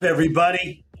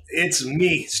Everybody? It's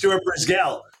me, Stuart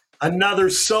Brisgell, another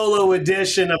solo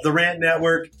edition of the Rant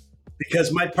Network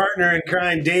because my partner in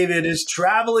crime, David, is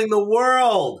traveling the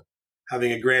world,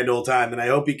 having a grand old time, and I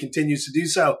hope he continues to do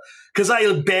so because I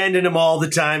abandon him all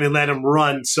the time and let him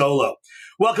run solo.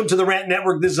 Welcome to the Rant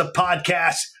Network. This is a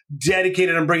podcast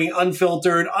dedicated on bringing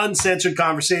unfiltered, uncensored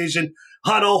conversation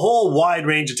on a whole wide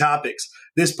range of topics.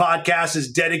 This podcast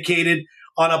is dedicated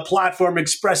on a platform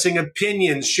expressing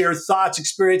opinions, share thoughts,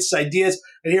 experiences, ideas,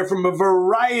 and hear from a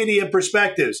variety of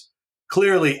perspectives.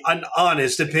 Clearly, an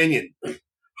honest opinion.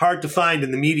 Hard to find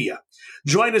in the media.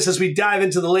 Join us as we dive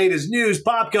into the latest news,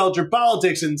 pop culture,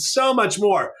 politics, and so much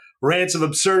more. Rants of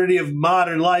absurdity of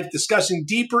modern life, discussing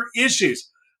deeper issues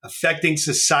affecting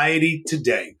society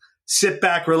today. Sit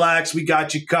back, relax. We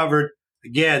got you covered.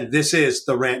 Again, this is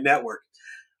the Rant Network.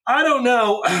 I don't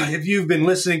know if you've been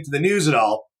listening to the news at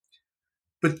all,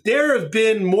 but there have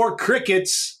been more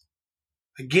crickets,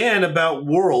 again, about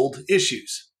world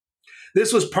issues.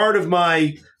 This was part of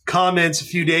my comments a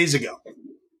few days ago.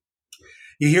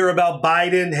 You hear about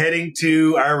Biden heading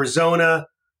to Arizona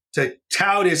to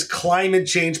tout his climate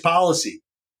change policy.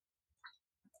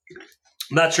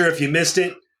 I'm not sure if you missed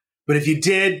it, but if you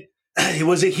did, it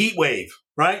was a heat wave,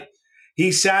 right?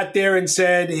 He sat there and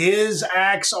said his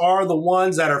acts are the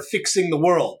ones that are fixing the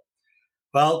world.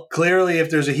 Well, clearly, if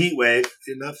there's a heat wave,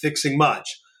 you're not fixing much.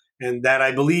 And that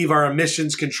I believe our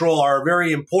emissions control are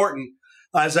very important.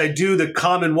 As I do, the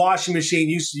common washing machine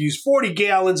used to use 40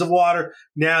 gallons of water,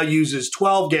 now uses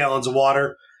 12 gallons of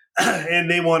water.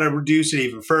 And they want to reduce it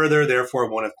even further,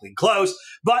 therefore want to clean clothes.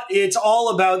 But it's all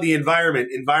about the environment,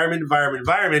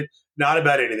 not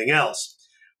about anything else.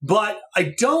 But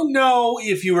I don't know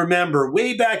if you remember,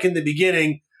 way back in the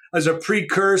beginning, as a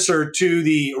precursor to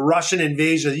the Russian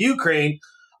invasion of Ukraine,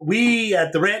 we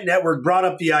at the Rant Network brought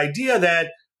up the idea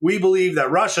that we believe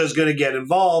that Russia is going to get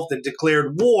involved and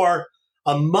declared war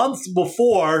a month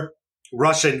before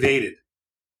Russia invaded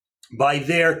by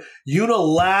their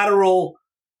unilateral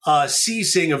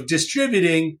ceasing of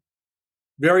distributing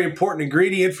very important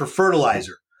ingredient for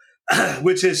fertilizer,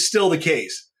 which is still the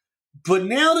case. But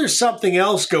now there's something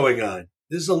else going on.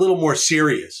 This is a little more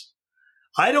serious.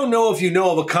 I don't know if you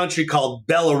know of a country called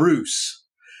Belarus.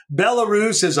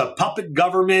 Belarus is a puppet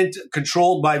government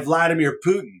controlled by Vladimir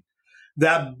Putin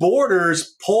that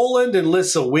borders Poland and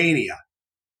Lithuania.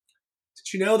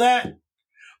 Did you know that?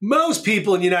 Most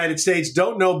people in the United States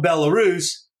don't know Belarus.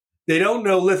 They don't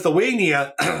know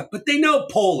Lithuania, but they know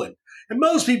Poland. And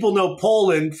most people know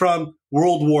Poland from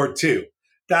World War II.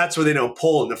 That's where they know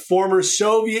Poland, the former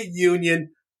Soviet Union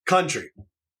country.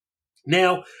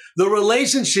 Now, the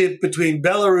relationship between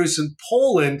Belarus and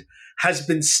Poland has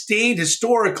been stained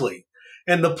historically,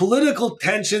 and the political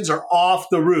tensions are off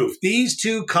the roof. These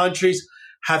two countries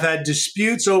have had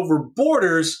disputes over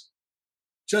borders,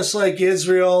 just like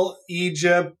Israel,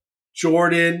 Egypt,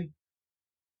 Jordan,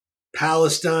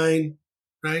 Palestine,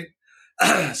 right?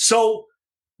 So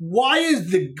why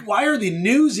are the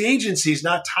news agencies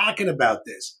not talking about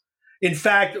this? In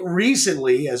fact,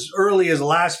 recently, as early as the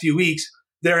last few weeks,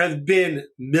 there have been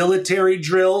military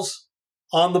drills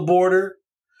on the border,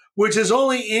 which is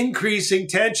only increasing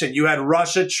tension. You had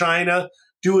Russia, China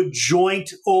do a joint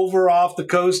over off the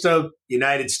coast of the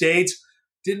United States.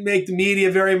 Didn't make the media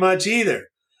very much either.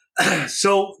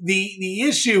 So the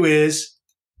issue is,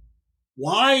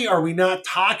 why are we not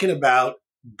talking about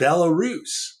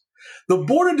Belarus? The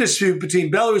border dispute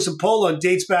between Belarus and Poland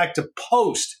dates back to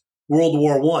post-World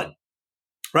War I,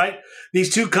 right?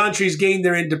 These two countries gained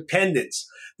their independence.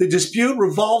 The dispute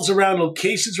revolves around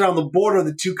locations around the border of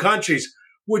the two countries,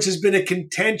 which has been a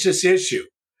contentious issue.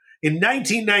 In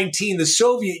 1919, the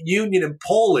Soviet Union and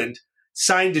Poland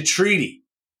signed a treaty,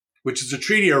 which is the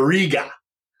Treaty of Riga,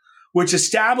 which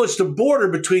established a border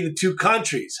between the two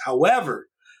countries. However,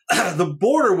 the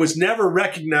border was never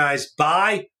recognized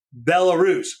by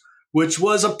Belarus, which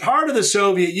was a part of the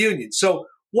Soviet Union. So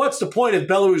what's the point if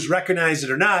Belarus recognized it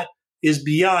or not is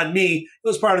beyond me. It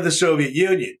was part of the Soviet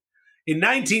Union. In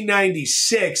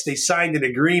 1996, they signed an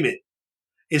agreement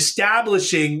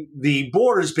establishing the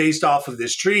borders based off of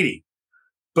this treaty,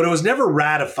 but it was never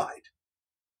ratified.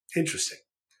 Interesting.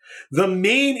 The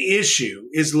main issue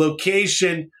is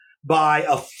location by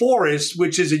a forest,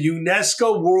 which is a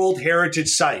UNESCO World Heritage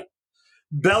Site.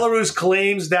 Belarus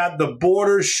claims that the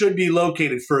border should be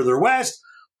located further west.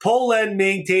 Poland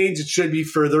maintains it should be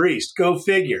further east. Go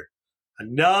figure.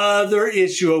 Another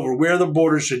issue over where the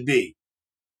border should be.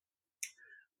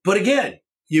 But again,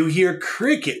 you hear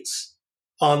crickets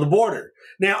on the border.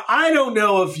 Now, I don't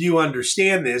know if you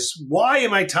understand this. Why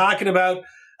am I talking about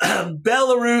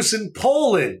Belarus and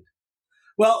Poland?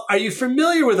 Well, are you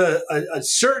familiar with a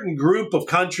certain group of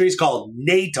countries called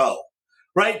NATO,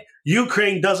 right?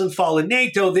 Ukraine doesn't fall in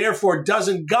NATO, therefore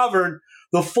doesn't govern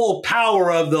the full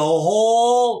power of the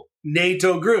whole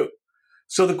NATO group.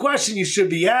 So the question you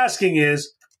should be asking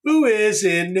is, who is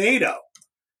in NATO,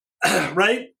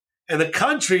 right? And the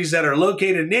countries that are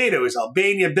located in NATO is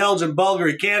Albania, Belgium,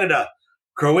 Bulgaria, Canada,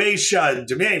 Croatia,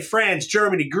 France,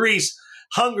 Germany, Greece,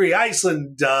 Hungary,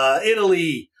 Iceland,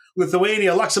 Italy,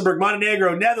 Lithuania, Luxembourg,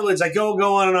 Montenegro, Netherlands. I go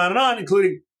on and on,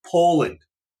 including Poland.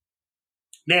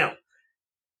 Now,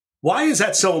 why is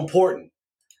that so important?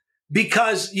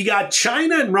 Because you got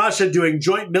China and Russia doing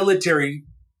joint military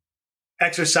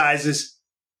exercises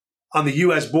on the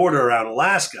U.S. border around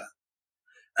Alaska.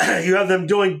 You have them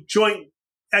doing joint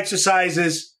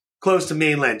exercises close to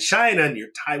mainland China near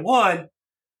Taiwan.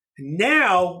 And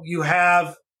now you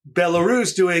have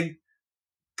Belarus doing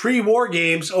pre-war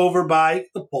games over by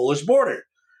the Polish border.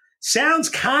 Sounds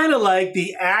kind of like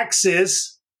the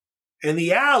Axis and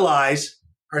the Allies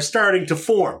are starting to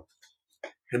form.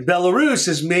 And Belarus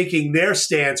is making their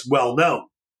stance well known.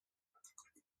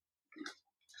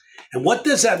 And what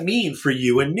does that mean for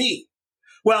you and me?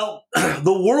 Well,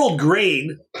 the world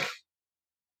grain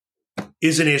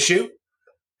is an issue.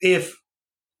 If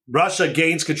Russia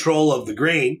gains control of the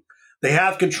grain, they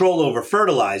have control over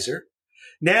fertilizer.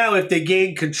 Now, if they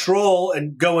gain control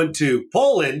and go into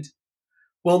Poland,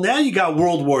 well, now you got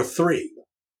World War III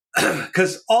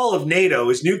because all of NATO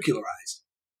is nuclearized.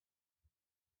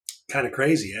 Kind of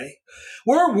crazy, eh?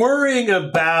 We're worrying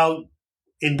about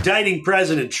indicting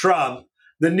President Trump.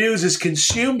 The news is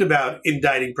consumed about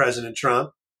indicting President Trump.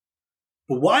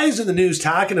 But why isn't the news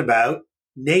talking about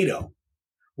NATO?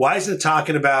 Why isn't it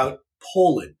talking about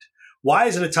Poland? Why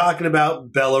isn't it talking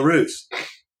about Belarus?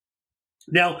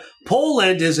 Now,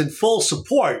 Poland is in full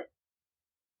support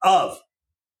of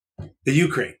the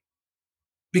Ukraine.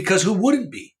 Because who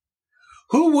wouldn't be?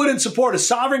 Who wouldn't support a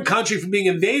sovereign country from being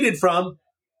invaded from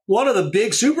one of the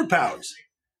big superpowers?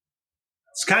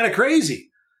 It's kind of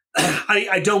crazy.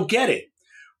 I don't get it.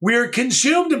 We're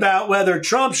consumed about whether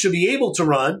Trump should be able to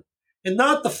run and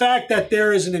not the fact that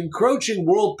there is an encroaching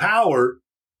world power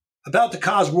about to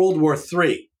cause World War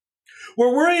III.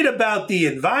 We're worried about the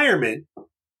environment,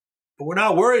 but we're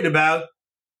not worried about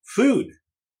food,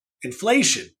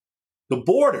 inflation, the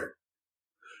border.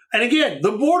 And again,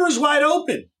 the border's wide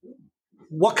open.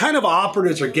 What kind of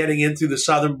operatives are getting in through the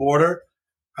southern border?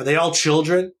 Are they all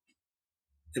children?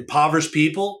 Impoverished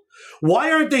people?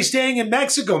 Why aren't they staying in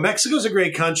Mexico? Mexico's a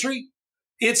great country.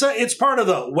 It's part of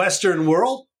the Western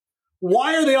world.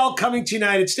 Why are they all coming to the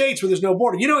United States where there's no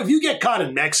border? You know, if you get caught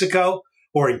in Mexico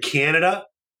or in Canada,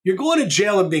 you're going to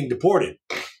jail and being deported.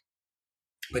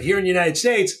 But here in the United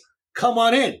States, come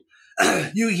on in.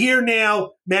 You hear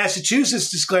now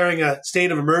Massachusetts declaring a state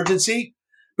of emergency,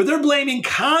 but they're blaming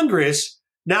Congress,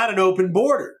 not an open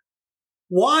border.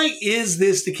 Why is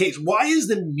this the case? Why is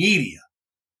the media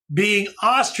being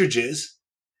ostriches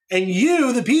and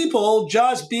you, the people,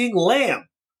 just being lamb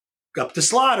up to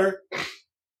slaughter?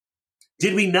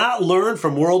 Did we not learn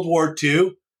from World War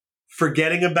II,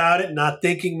 forgetting about it, not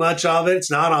thinking much of it?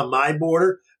 It's not on my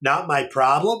border, not my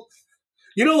problem.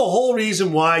 You know, the whole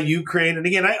reason why Ukraine, and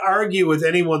again, I argue with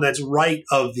anyone that's right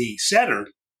of the center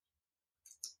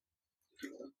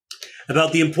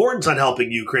about the importance on helping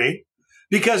Ukraine,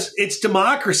 because it's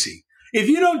democracy. If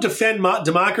you don't defend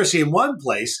democracy in one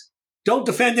place, don't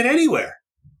defend it anywhere,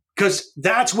 because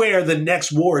that's where the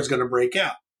next war is going to break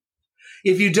out.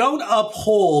 If you don't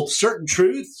uphold certain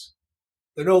truths,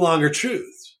 they're no longer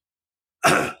truths.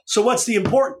 So what's the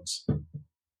importance?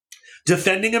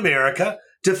 Defending America,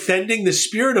 defending the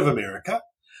spirit of America.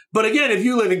 But again, if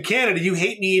you live in Canada, you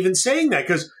hate me even saying that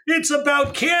because it's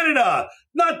about Canada,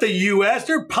 not the U.S.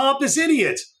 They're pompous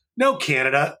idiots. No,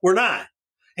 Canada, we're not.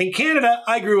 And Canada,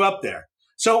 I grew up there.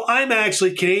 So I'm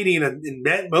actually Canadian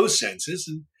in most senses.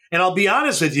 And I'll be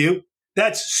honest with you,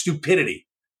 that's stupidity.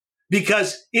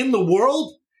 Because in the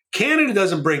world, Canada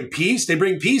doesn't bring peace. They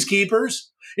bring peacekeepers.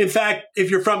 In fact, if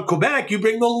you're from Quebec, you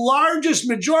bring the largest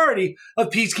majority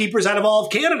of peacekeepers out of all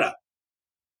of Canada.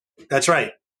 That's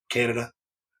right, Canada.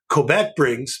 Quebec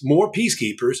brings more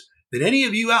peacekeepers than any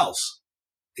of you else,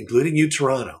 including you,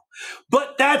 Toronto.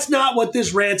 But that's not what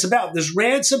this rant's about. This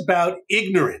rant's about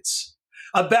ignorance,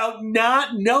 about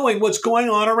not knowing what's going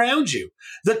on around you,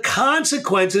 the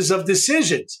consequences of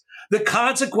decisions, the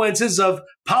consequences of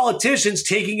politicians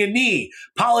taking a knee,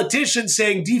 politicians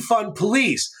saying defund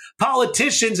police,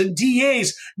 politicians and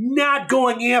DAs not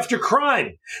going after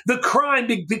crime, the crime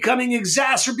becoming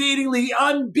exacerbatingly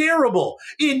unbearable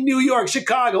in New York,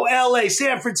 Chicago, LA,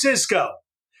 San Francisco,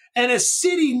 and a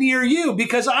city near you,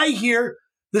 because I hear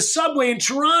The subway in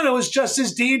Toronto is just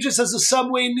as dangerous as the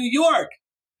subway in New York.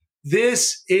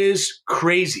 This is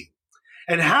crazy.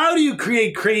 And how do you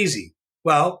create crazy?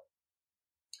 Well,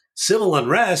 civil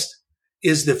unrest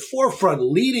is the forefront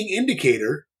leading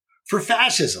indicator for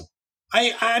fascism.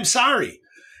 I'm sorry.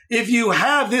 If you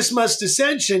have this much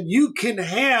dissension, you can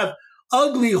have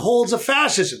ugly holds of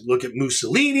fascism. Look at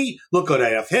Mussolini, look at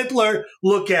Adolf Hitler,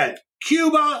 look at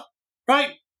Cuba,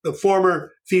 right? The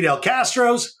former Fidel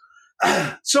Castro's.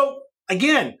 So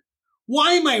again,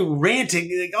 why am I ranting?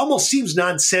 It almost seems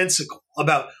nonsensical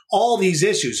about all these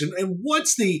issues. And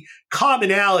what's the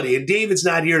commonality? And David's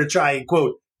not here to try and,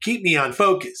 quote, keep me on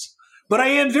focus. But I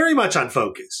am very much on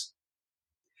focus.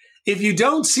 If you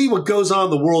don't see what goes on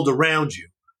in the world around you,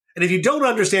 and if you don't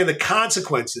understand the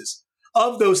consequences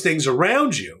of those things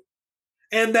around you,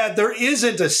 and that there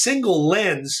isn't a single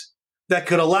lens that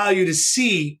could allow you to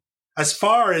see as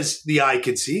far as the eye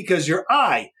can see, because your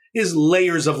eye is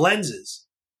layers of lenses,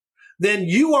 then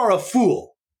you are a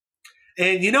fool.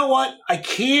 And you know what? I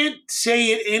can't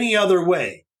say it any other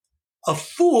way. A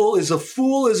fool is a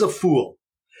fool is a fool.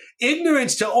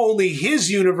 Ignorance to only his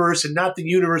universe and not the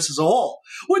universe as a whole,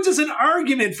 which is an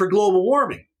argument for global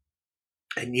warming.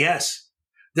 And yes,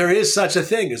 there is such a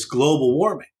thing as global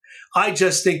warming. I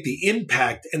just think the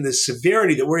impact and the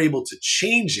severity that we're able to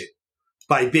change it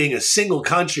by being a single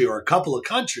country or a couple of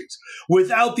countries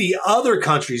without the other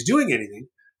countries doing anything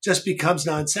just becomes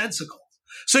nonsensical.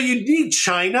 So you need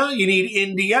China, you need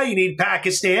India, you need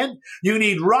Pakistan, you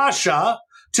need Russia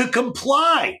to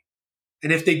comply.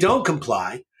 And if they don't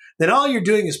comply, then all you're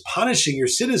doing is punishing your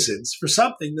citizens for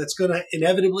something that's going to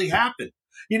inevitably happen.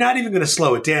 You're not even going to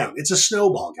slow it down. It's a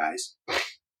snowball, guys.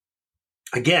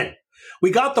 Again,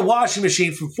 we got the washing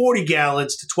machine from 40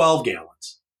 gallons to 12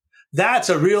 gallons. That's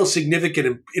a real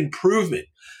significant improvement,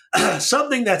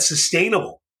 something that's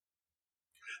sustainable.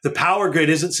 The power grid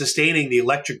isn't sustaining the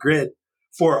electric grid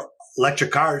for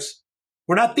electric cars.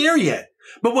 We're not there yet.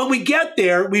 But when we get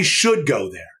there, we should go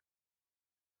there.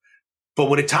 But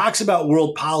when it talks about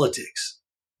world politics,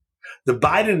 the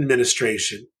Biden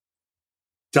administration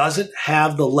doesn't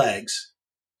have the legs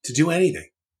to do anything.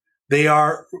 They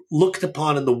are looked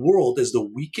upon in the world as the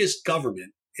weakest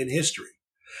government in history.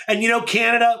 And you know,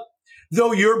 Canada,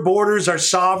 though your borders are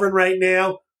sovereign right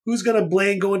now, who's going to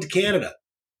blame going to Canada?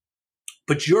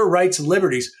 But your rights and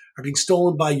liberties are being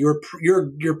stolen by your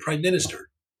prime minister.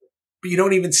 But you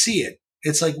don't even see it.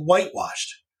 It's like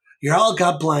whitewashed. You all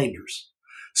got blinders.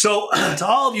 So to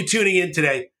all of you tuning in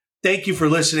today, thank you for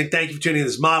listening. Thank you for tuning in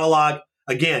to this monologue.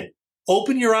 Again,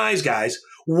 open your eyes, guys.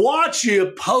 Watch the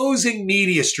opposing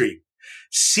media stream.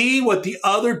 See what the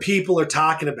other people are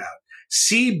talking about.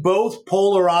 See both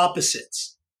polar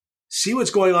opposites. See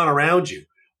what's going on around you.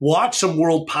 Watch some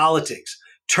world politics.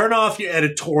 Turn off your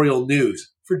editorial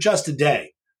news for just a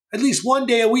day, at least one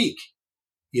day a week.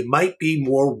 You might be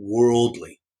more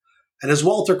worldly. And as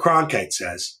Walter Cronkite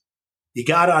says, you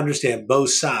got to understand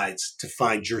both sides to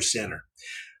find your center.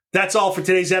 That's all for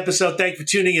today's episode. Thank you for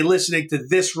tuning and listening to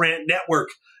This Rant Network.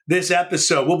 This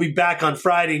episode, we'll be back on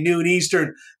Friday, noon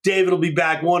Eastern. David will be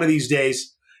back one of these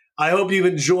days. I hope you've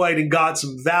enjoyed and got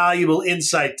some valuable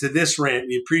insight to this rant.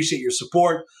 We appreciate your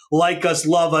support. Like us,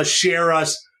 love us, share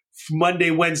us. Monday,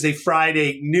 Wednesday,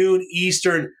 Friday, noon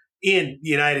Eastern in the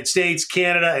United States,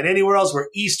 Canada, and anywhere else where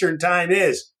Eastern time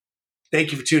is.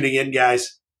 Thank you for tuning in,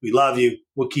 guys. We love you.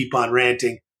 We'll keep on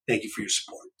ranting. Thank you for your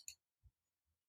support.